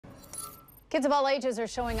Kids of all ages are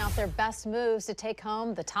showing off their best moves to take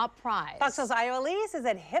home the top prize. Fox News' Io Elise is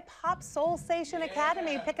at Hip Hop Soulsation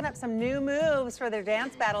Academy picking up some new moves for their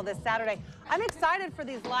dance battle this Saturday. I'm excited for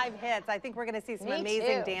these live hits. I think we're going to see some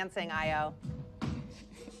amazing dancing, Io.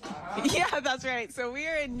 Yeah, that's right. So we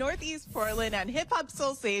are in Northeast Portland at Hip Hop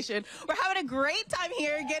Soulsation. We're having a great time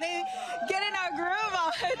here, getting our groove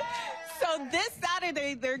on. So this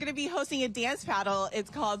Saturday, they're going to be hosting a dance battle.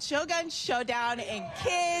 It's called Shogun Showdown, and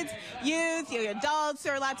kids, youth, young adults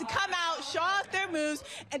are allowed to come out, show off their moves,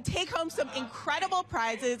 and take home some incredible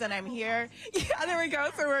prizes. And I'm here. Yeah, there we go.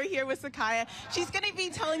 So we're here with Sakaya. She's going to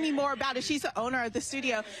be telling me more about it. She's the owner of the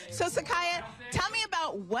studio. So Sakaya, tell me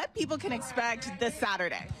about what people can expect this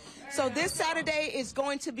Saturday. So this Saturday is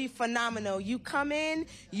going to be phenomenal. You come in,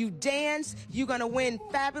 you dance, you're going to win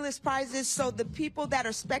fabulous prizes. So the people that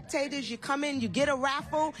are spectators, you come in, you get a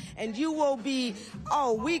raffle, and you will be,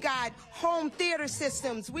 oh, we got home theater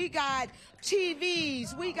systems, we got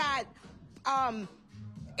TVs, we got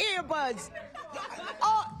earbuds.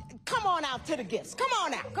 Oh, come on out to the gifts. Come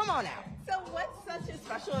on out. Come on out. So what's such a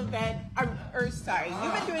special event, sorry,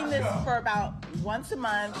 you've been doing this for about once a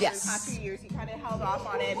month. Yes. For the past few years, you kind of held off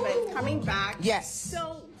on it, but it's coming back. Yes.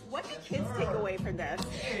 So what do kids take away from this?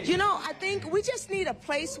 You know, I think we just need a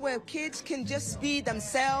place where kids can just be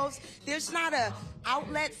themselves. There's not a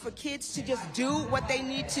outlet for kids to just do what they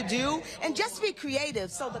need to do and just be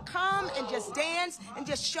creative. So to come and just dance and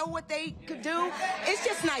just show what they could do, it's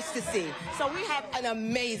just nice to see. So we have an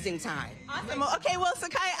amazing time. Awesome. Okay, well,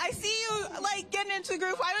 Sakai, I see you like getting into the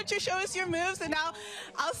groove. Why don't you show us your moves? And now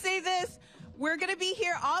I'll say this. We're going to be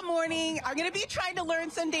here all morning. I'm going to be trying to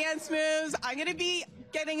learn some dance moves. I'm going to be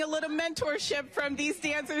getting a little mentorship from these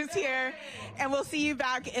dancers here. And we'll see you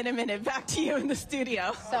back in a minute. Back to you in the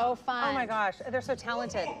studio. So fun. Oh my gosh, they're so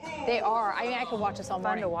talented. They are. I mean, I could watch this all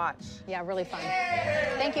morning. Fun to watch. Yeah, really fun.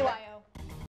 Thank you, Io.